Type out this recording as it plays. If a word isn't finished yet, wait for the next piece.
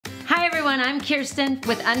everyone, I'm Kirsten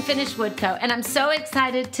with Unfinished Wood Co. and I'm so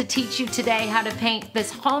excited to teach you today how to paint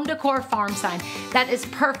this home decor farm sign that is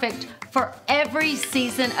perfect for every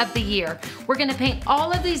season of the year. We're gonna paint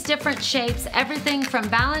all of these different shapes, everything from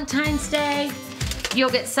Valentine's Day,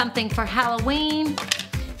 you'll get something for Halloween,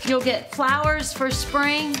 you'll get flowers for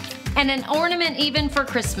spring, and an ornament even for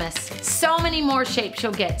Christmas. So many more shapes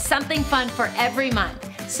you'll get, something fun for every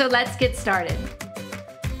month. So let's get started.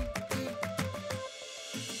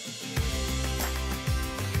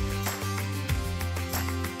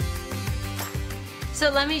 So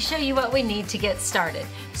let me show you what we need to get started.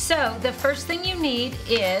 So the first thing you need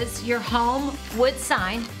is your home wood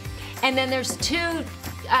sign, and then there's two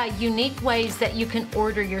unique ways that you can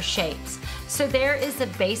order your shapes. So there is a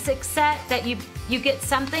basic set that you get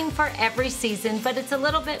something for every season, but it's a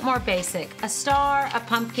little bit more basic. A star, a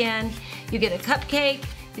pumpkin, you get a cupcake,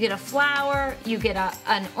 you get a flower, you get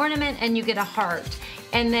an ornament, and you get a heart.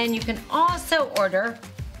 And then you can also order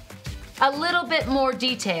a little bit more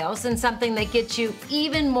details and something that gets you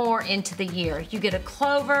even more into the year. You get a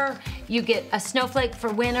clover, you get a snowflake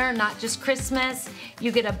for winter, not just Christmas.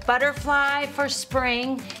 You get a butterfly for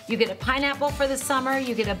spring, you get a pineapple for the summer,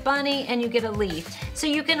 you get a bunny, and you get a leaf. So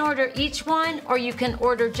you can order each one or you can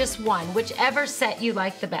order just one, whichever set you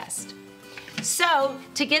like the best. So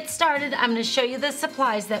to get started, I'm going to show you the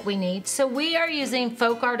supplies that we need. So we are using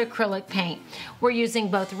folk art acrylic paint. We're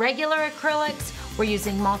using both regular acrylics, we're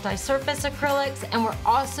using multi-surface acrylics, and we're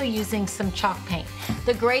also using some chalk paint.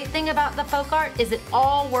 The great thing about the folk art is it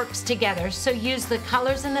all works together, so use the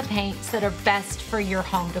colors and the paints that are best for your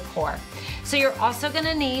home decor. So you're also going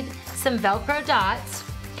to need some Velcro dots.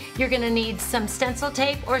 You're going to need some stencil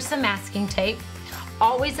tape or some masking tape.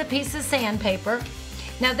 Always a piece of sandpaper.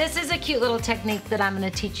 Now this is a cute little technique that I'm going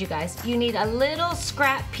to teach you guys. You need a little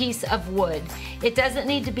scrap piece of wood. It doesn't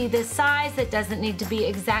need to be this size, it doesn't need to be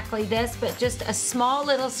exactly this, but just a small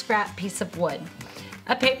little scrap piece of wood.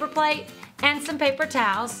 A paper plate and some paper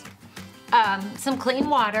towels, some clean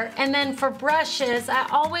water, and then for brushes, I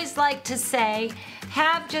always like to say,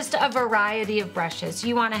 have just a variety of brushes.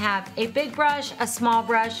 You want to have a big brush, a small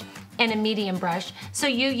brush, and a medium brush, so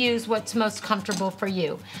you use what's most comfortable for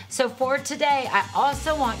you. So for today, I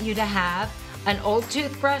also want you to have an old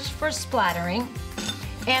toothbrush for splattering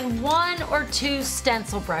and 1 or 2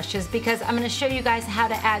 stencil brushes, because I'm going to show you guys how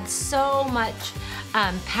to add so much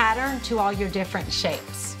pattern to all your different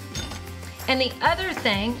shapes. And the other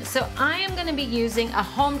thing, so I am going to be using a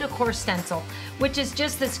home decor stencil, which is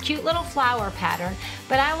just this cute little flower pattern,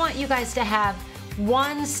 but I want you guys to have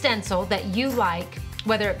one stencil that you like,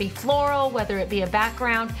 whether it be floral, whether it be a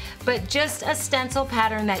background, but just a stencil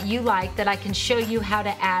pattern that you like that I can show you how to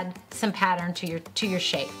add some pattern to your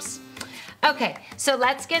shapes. Okay, so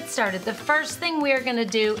let's get started. The first thing we are gonna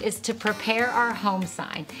do is to prepare our home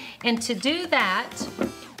sign. And to do that,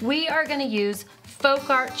 we are gonna use folk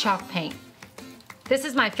art chalk paint. This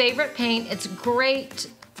is my favorite paint. It's great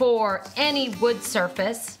for any wood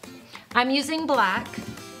surface. I'm using black.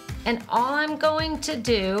 And all I'm going to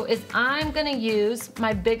do is I'm going to use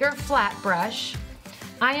my bigger flat brush.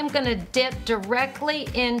 I am going to dip directly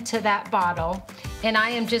into that bottle, and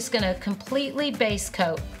I am just going to completely base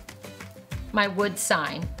coat my wood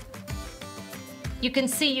sign. You can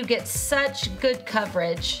see you get such good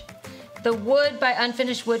coverage. The wood by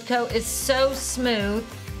Unfinished Wood Co. is so smooth.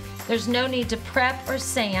 There's no need to prep or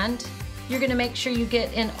sand. You're going to make sure you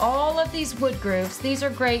get in all of these wood grooves. These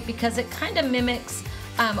are great because it kind of mimics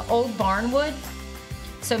old barn wood,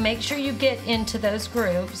 so make sure you get into those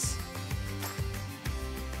grooves.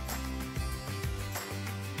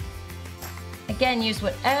 Again, use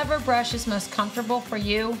whatever brush is most comfortable for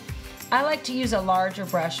you. I like to use a larger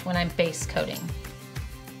brush when I'm base coating.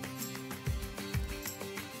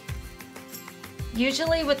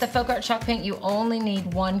 Usually with the folk art chalk paint, you only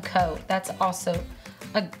need 1 coat. That's also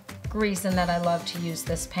a reason that I love to use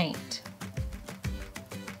this paint.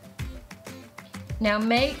 Now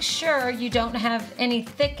make sure you don't have any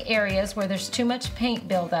thick areas where there's too much paint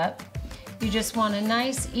buildup. You just want a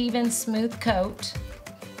nice, even, smooth coat.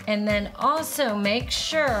 And then also make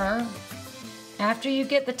sure, after you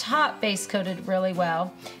get the top base coated really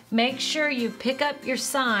well, make sure you pick up your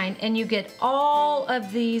sign and you get all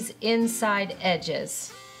of these inside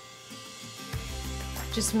edges.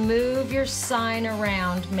 Just move your sign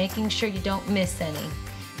around, making sure you don't miss any.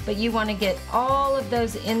 But you want to get all of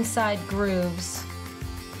those inside grooves.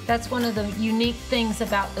 That's one of the unique things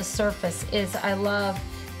about the surface is I love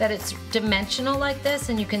that it's dimensional like this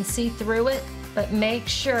and you can see through it, but make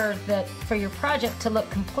sure that for your project to look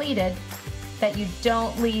completed, that you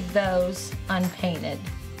don't leave those unpainted.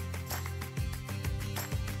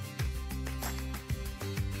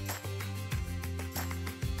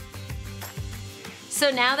 So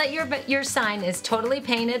now that your sign is totally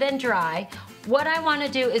painted and dry, what I want to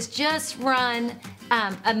do is just run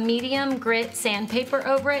a medium grit sandpaper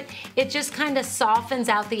over it. It just kind of softens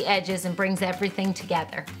out the edges and brings everything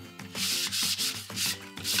together.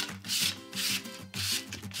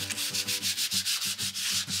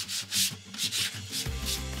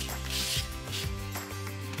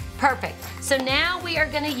 Perfect. So now we are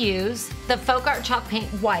going to use the Folk Art Chalk Paint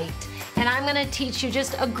White, and I'm going to teach you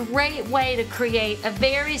just a great way to create a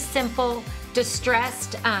very simple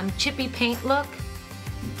distressed chippy paint look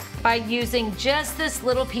by using just this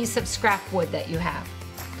little piece of scrap wood that you have.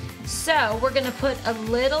 So we're going to put a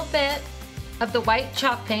little bit of the white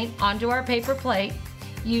chalk paint onto our paper plate.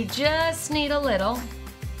 You just need a little.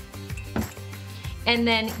 And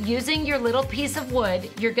then using your little piece of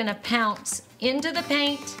wood, you're going to pounce into the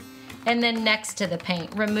paint and then next to the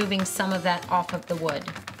paint, removing some of that off of the wood.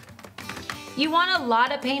 You want a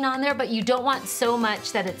lot of paint on there, but you don't want so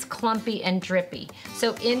much that it's clumpy and drippy.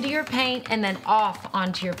 So into your paint and then off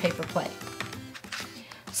onto your paper plate.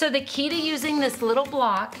 So the key to using this little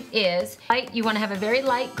block is, you want to have a very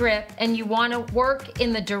light grip and you want to work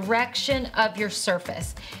in the direction of your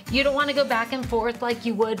surface. You don't want to go back and forth like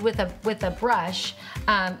you would with a brush.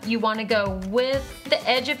 You want to go with the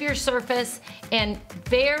edge of your surface and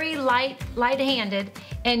very light-handed,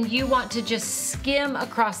 and you want to just skim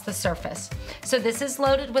across the surface. So this is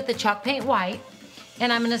loaded with the chalk paint white,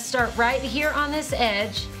 and I'm going to start right here on this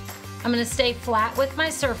edge. I'm going to stay flat with my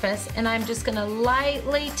surface, and I'm just going to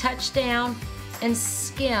lightly touch down and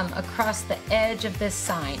skim across the edge of this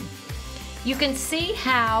sign. You can see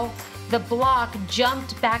how the block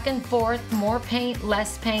jumped back and forth, more paint,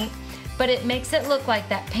 less paint, but it makes it look like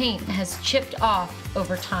that paint has chipped off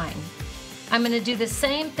over time. I'm going to do the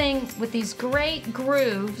same thing with these great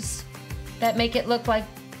grooves that make it look like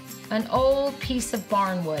an old piece of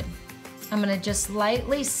barnwood. I'm going to just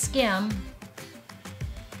lightly skim,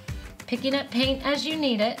 picking up paint as you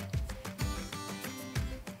need it.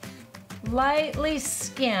 Lightly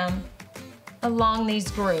skim along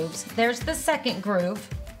these grooves. There's the second groove.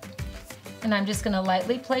 And I'm just going to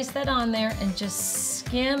lightly place that on there and just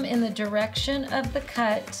skim in the direction of the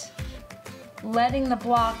cut, letting the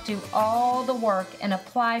block do all the work and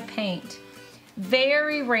apply paint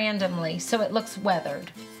very randomly so it looks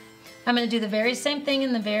weathered. I'm going to do the very same thing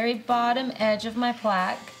in the very bottom edge of my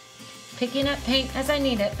plaque, picking up paint as I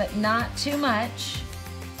need it, but not too much.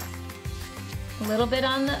 A little bit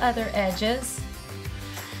on the other edges.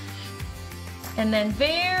 And then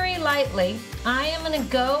very lightly, I am going to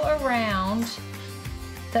go around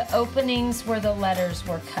the openings where the letters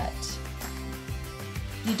were cut.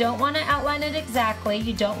 You don't want to outline it exactly,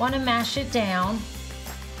 you don't want to mash it down,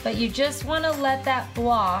 but you just want to let that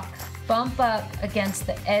block bump up against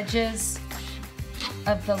the edges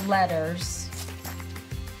of the letters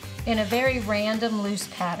in a very random loose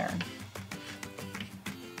pattern.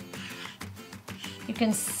 You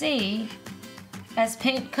can see as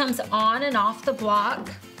paint comes on and off the block,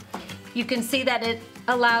 you can see that it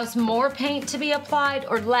allows more paint to be applied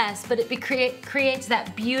or less, but it creates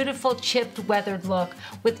that beautiful chipped, weathered look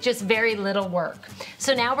with just very little work.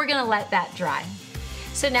 So now we're gonna let that dry.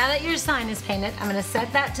 So now that your sign is painted, I'm gonna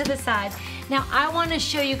set that to the side. Now I wanna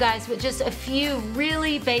show you guys with just a few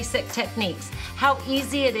really basic techniques, how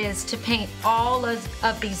easy it is to paint all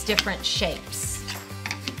of these different shapes.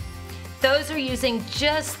 Those are using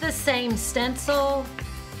just the same stencil,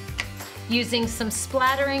 using some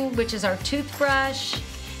splattering, which is our toothbrush.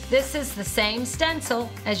 This is the same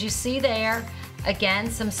stencil as you see there. Again,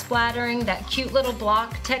 some splattering, that cute little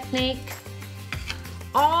block technique.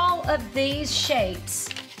 All of these shapes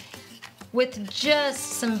with just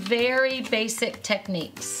some very basic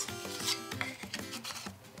techniques.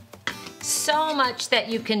 So much that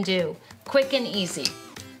you can do, quick and easy.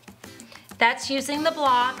 That's using the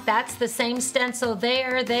block, that's the same stencil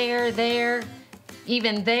there, there,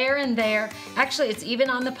 even there and there. Actually, it's even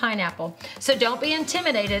on the pineapple. So don't be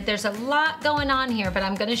intimidated, there's a lot going on here, but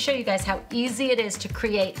I'm gonna show you guys how easy it is to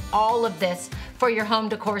create all of this for your home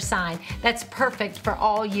decor sign. That's perfect for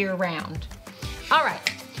all year round. All right,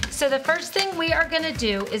 so the first thing we are gonna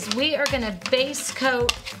do is we are gonna base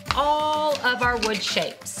coat all of our wood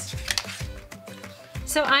shapes.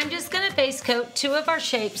 So I'm just gonna base coat 2 of our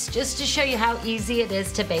shapes just to show you how easy it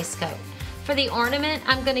is to base coat. For the ornament,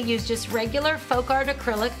 I'm gonna use just regular Folk Art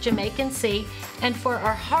acrylic Jamaican Sea, and for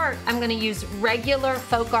our heart, I'm gonna use regular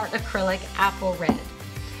Folk Art acrylic apple red.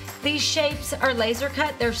 These shapes are laser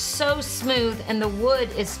cut, they're so smooth, and the wood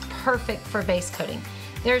is perfect for base coating.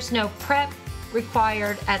 There's no prep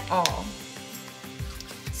required at all.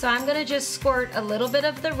 So I'm gonna just squirt a little bit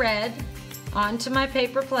of the red onto my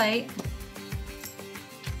paper plate.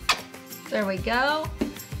 There we go.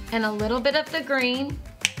 And a little bit of the green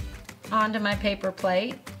onto my paper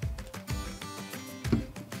plate.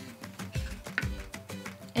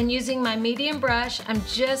 And using my medium brush, I'm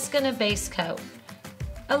just gonna base coat.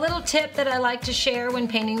 A little tip that I like to share when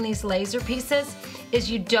painting these laser pieces is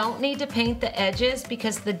you don't need to paint the edges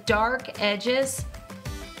because the dark edges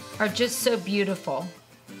are just so beautiful.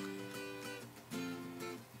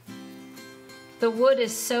 The wood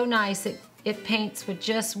is so nice, it paints with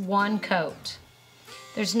just one coat.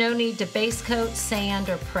 There's no need to base coat, sand,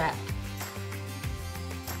 or prep.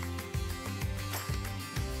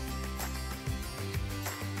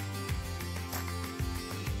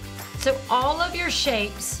 So all of your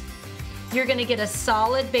shapes, you're gonna get a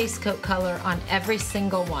solid base coat color on every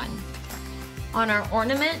single one. On our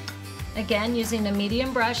ornament, again, using a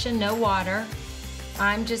medium brush and no water,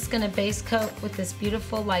 I'm just gonna base coat with this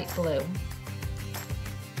beautiful light blue.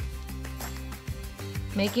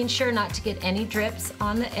 Making sure not to get any drips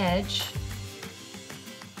on the edge.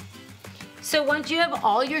 So once you have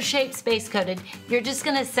all your shapes base coated, you're just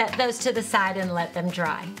gonna set those to the side and let them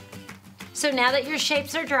dry. So now that your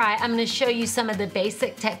shapes are dry, I'm gonna show you some of the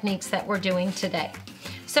basic techniques that we're doing today.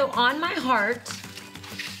 So on my heart,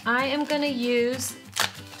 I am gonna use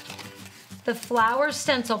the flower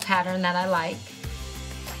stencil pattern that I like.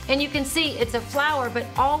 And you can see it's a flower, but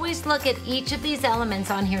always look at each of these elements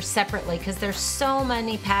on here separately because there's so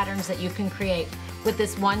many patterns that you can create with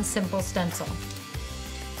this one simple stencil.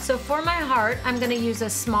 So for my heart, I'm gonna use a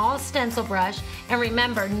small stencil brush, and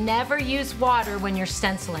remember, never use water when you're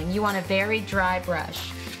stenciling. You want a very dry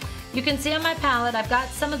brush. You can see on my palette, I've got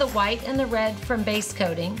some of the white and the red from base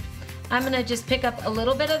coating. I'm gonna just pick up a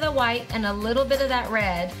little bit of the white and a little bit of that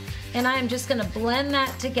red, and I am just gonna blend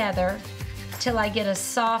that together till I get a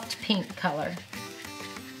soft pink color.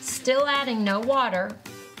 Still adding no water.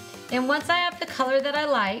 And once I have the color that I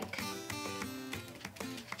like,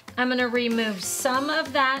 I'm gonna remove some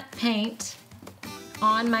of that paint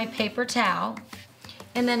on my paper towel,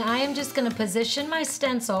 and then I am just gonna position my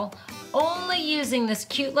stencil only using this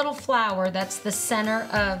cute little flower that's the center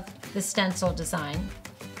of the stencil design.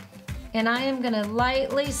 And I am gonna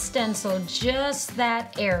lightly stencil just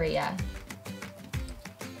that area.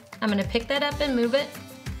 I'm gonna pick that up and move it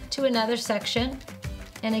to another section.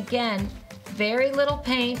 And again, very little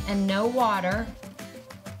paint and no water.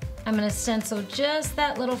 I'm gonna stencil just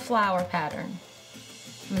that little flower pattern.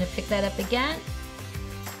 I'm gonna pick that up again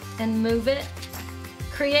and move it,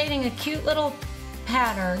 creating a cute little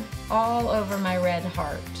pattern all over my red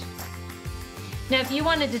heart. Now, if you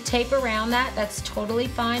wanted to tape around that, that's totally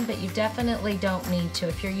fine, but you definitely don't need to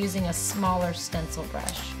if you're using a smaller stencil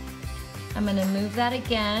brush. I'm gonna move that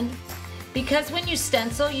again. Because when you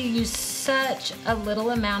stencil, you use such a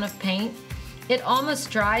little amount of paint, it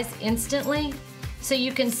almost dries instantly. So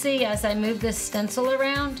you can see as I move this stencil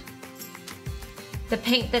around, the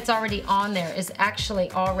paint that's already on there is actually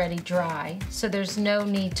already dry, so there's no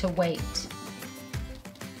need to wait.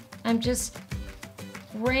 I'm just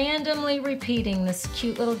randomly repeating this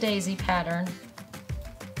cute little daisy pattern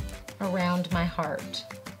around my heart.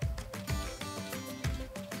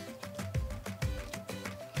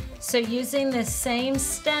 So using this same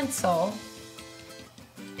stencil,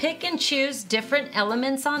 pick and choose different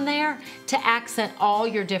elements on there to accent all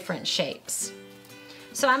your different shapes.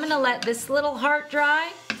 So I'm gonna let this little heart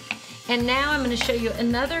dry, and now I'm gonna show you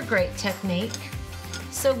another great technique.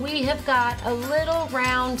 So we have got a little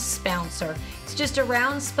round spouncer. It's just a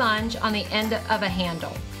round sponge on the end of a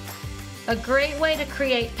handle. A great way to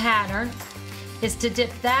create pattern is to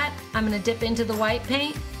dip that. I'm gonna dip into the white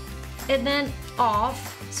paint and then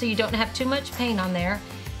off so you don't have too much paint on there.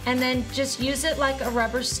 And then just use it like a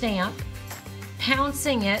rubber stamp,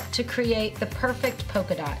 pouncing it to create the perfect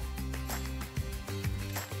polka dot.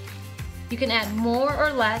 You can add more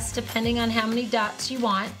or less depending on how many dots you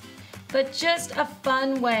want, but just a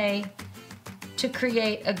fun way to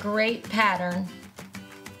create a great pattern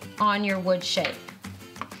on your wood shape.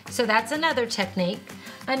 So that's another technique.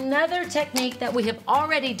 Another technique that we have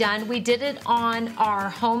already done, we did it on our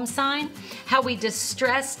home sign, how we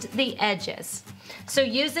distressed the edges. So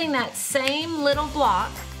using that same little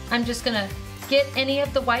block, I'm just gonna get any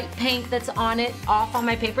of the white paint that's on it off on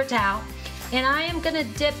my paper towel, and I am gonna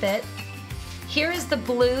dip it. Here is the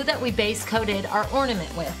blue that we base coated our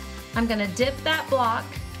ornament with. I'm gonna dip that block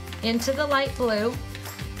into the light blue.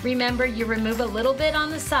 Remember, you remove a little bit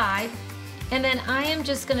on the side, and then I am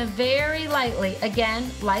just gonna very lightly,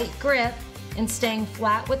 again, light grip and staying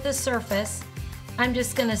flat with the surface, I'm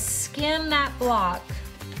just gonna skim that block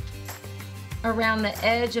around the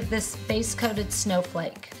edge of this base coated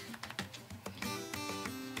snowflake.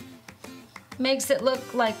 makes it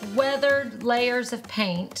look like weathered layers of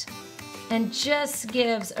paint and just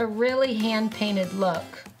gives a really hand-painted look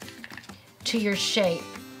to your shape.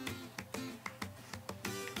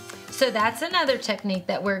 So that's another technique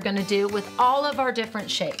that we're gonna do with all of our different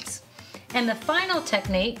shapes. And the final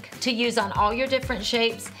technique to use on all your different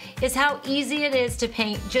shapes is how easy it is to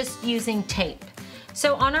paint just using tape.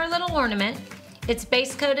 So on our little ornament, it's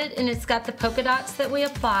base coated and it's got the polka dots that we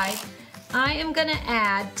applied. I am gonna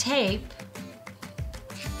add tape,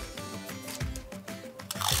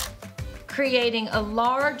 creating a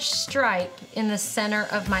large stripe in the center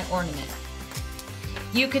of my ornament.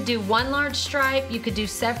 You could do one large stripe, you could do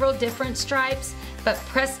several different stripes, but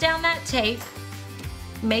press down that tape,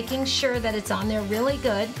 making sure that it's on there really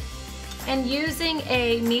good. And using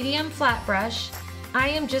a medium flat brush, I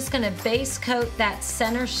am just gonna base coat that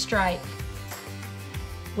center stripe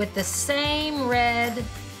with the same red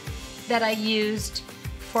that I used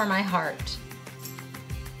for my heart.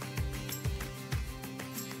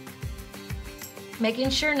 Making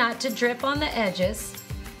sure not to drip on the edges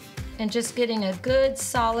and just getting a good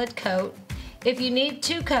solid coat. If you need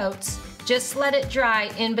 2 coats, just let it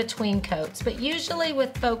dry in between coats, but usually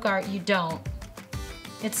with folk art you don't.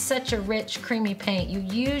 It's such a rich, creamy paint, you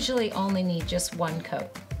usually only need just 1 coat.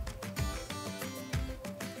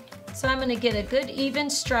 So I'm gonna get a good even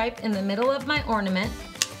stripe in the middle of my ornament,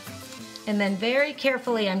 and then very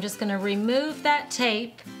carefully I'm just gonna remove that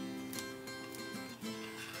tape,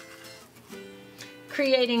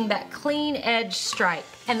 creating that clean edge stripe.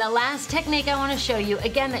 And the last technique I want to show you,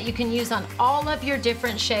 again, that you can use on all of your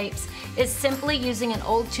different shapes, is simply using an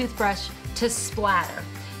old toothbrush to splatter.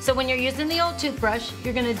 So when you're using the old toothbrush,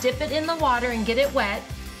 you're going to dip it in the water and get it wet,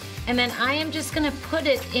 and then I am just going to put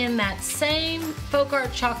it in that same folk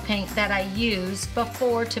art chalk paint that I used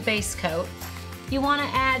before to base coat. You want to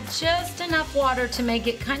add just enough water to make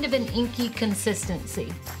it kind of an inky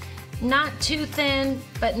consistency. Not too thin,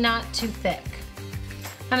 but not too thick.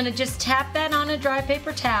 I'm gonna just tap that on a dry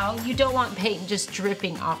paper towel. You don't want paint just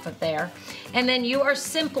dripping off of there. And then you are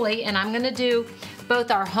simply, and I'm gonna do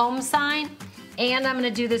both our home sign and I'm gonna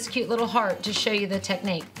do this cute little heart to show you the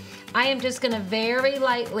technique. I am just gonna very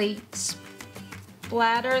lightly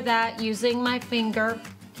splatter that using my finger,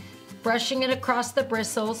 brushing it across the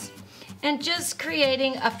bristles, and just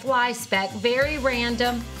creating a fly speck, very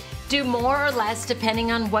random. Do more or less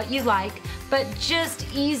depending on what you like, but just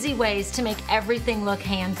easy ways to make everything look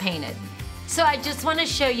hand painted. So I just want to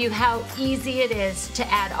show you how easy it is to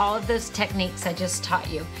add all of those techniques I just taught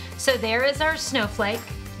you. So there is our snowflake,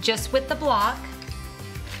 just with the block.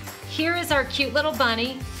 Here is our cute little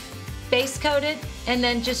bunny, base coated, and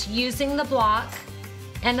then just using the block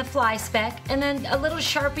and the fly speck, and then a little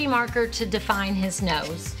Sharpie marker to define his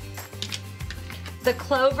nose. The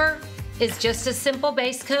clover is just a simple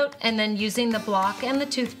base coat and then using the block and the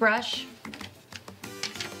toothbrush.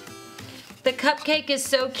 The cupcake is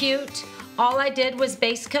so cute. All I did was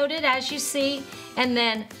base coat it, as you see, and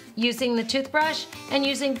then using the toothbrush and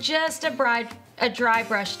using just a dry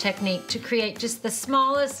brush technique to create just the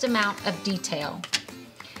smallest amount of detail.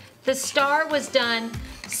 The star was done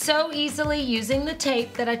so easily using the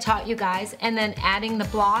tape that I taught you guys and then adding the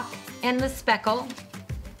block and the speckle.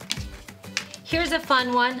 Here's a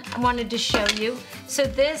fun one I wanted to show you. So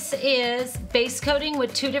this is base coating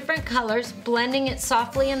with 2 different colors, blending it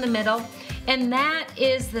softly in the middle, and that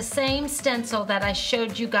is the same stencil that I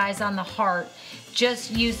showed you guys on the heart,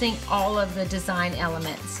 just using all of the design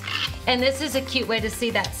elements. And this is a cute way to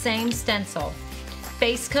see that same stencil.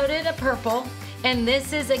 Base coated a purple, and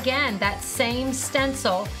this is again that same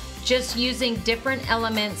stencil, just using different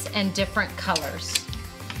elements and different colors.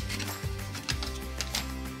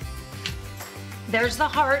 There's the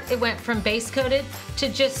heart. It went from base coated to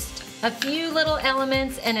just a few little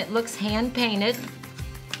elements and it looks hand painted.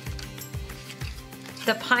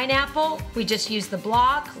 The pineapple, we just used the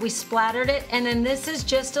block, we splattered it, and then this is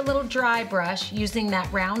just a little dry brush using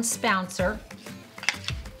that round spouncer.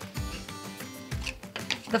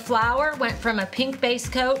 The flower went from a pink base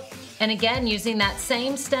coat and again using that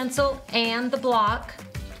same stencil and the block.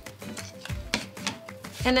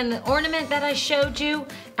 And then the ornament that I showed you,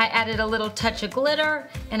 I added a little touch of glitter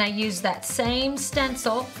and I used that same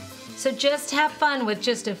stencil. So just have fun with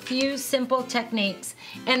just a few simple techniques.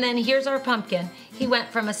 And then here's our pumpkin. He went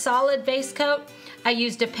from a solid base coat. I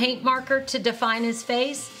used a paint marker to define his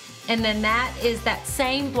face. And then that is that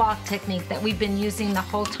same block technique that we've been using the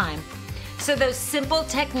whole time. So those simple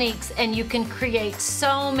techniques, and you can create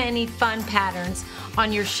so many fun patterns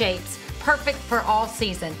on your shapes, perfect for all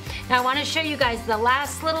season. Now I want to show you guys the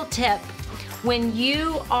last little tip when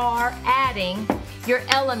you are adding your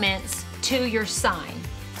elements to your sign.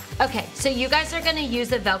 Okay, so you guys are gonna use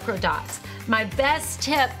the Velcro dots. My best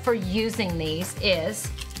tip for using these is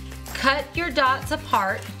cut your dots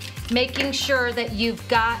apart, making sure that you've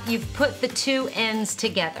put the two ends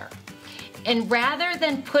together. And rather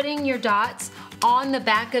than putting your dots on the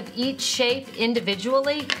back of each shape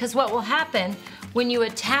individually, because what will happen when you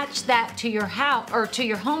attach that to your house or to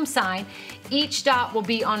your home sign, each dot will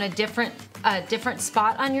be on a different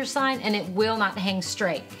spot on your sign and it will not hang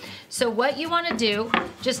straight. So what you want to do,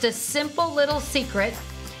 just a simple little secret,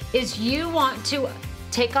 is you want to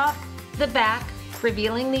take off the back,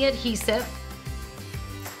 revealing the adhesive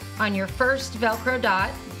on your first Velcro dot.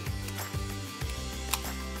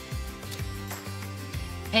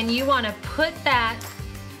 And you want to put that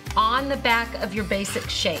on the back of your basic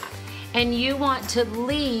shape. And you want to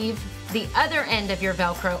leave the other end of your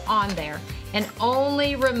Velcro on there and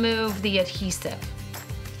only remove the adhesive.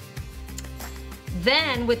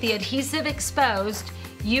 Then with the adhesive exposed,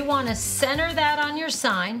 you want to center that on your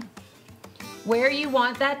sign where you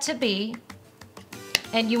want that to be,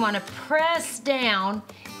 and you want to press down,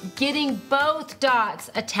 getting both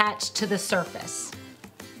dots attached to the surface.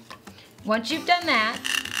 Once you've done that,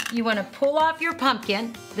 you want to pull off your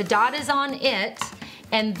pumpkin. The dot is on it,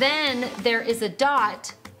 and then there is a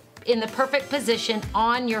dot in the perfect position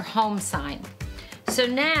on your home sign. So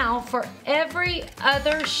now for every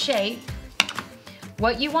other shape,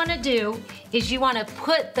 what you want to do is you want to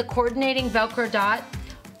put the coordinating Velcro dot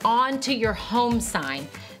onto your home sign,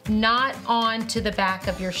 not onto the back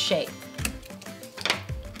of your shape.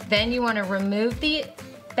 Then you want to remove the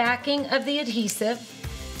backing of the adhesive,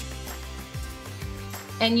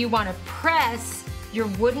 and you want to press your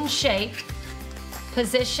wooden shape,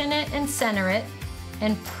 position it and center it,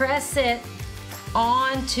 and press it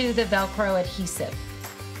onto the Velcro adhesive.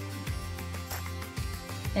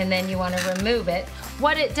 And then you want to remove it.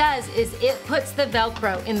 What it does is it puts the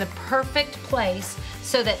Velcro in the perfect place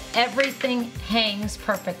so that everything hangs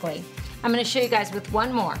perfectly. I'm going to show you guys with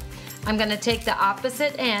one more. I'm going to take the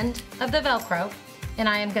opposite end of the Velcro and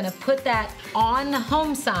I am going to put that on the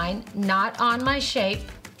home sign, not on my shape.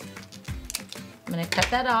 I'm going to cut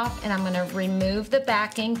that off and I'm going to remove the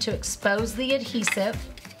backing to expose the adhesive.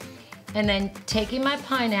 And then taking my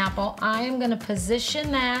pineapple, I am going to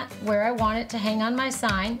position that where I want it to hang on my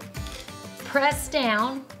sign, press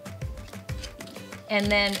down,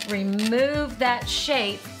 and then remove that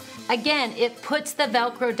shape. Again, it puts the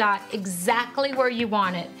Velcro dot exactly where you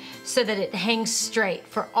want it so that it hangs straight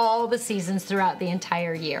for all the seasons throughout the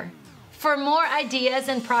entire year. For more ideas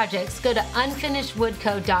and projects, go to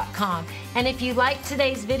unfinishedwoodco.com. And if you liked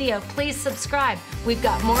today's video, please subscribe. We've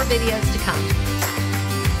got more videos to come.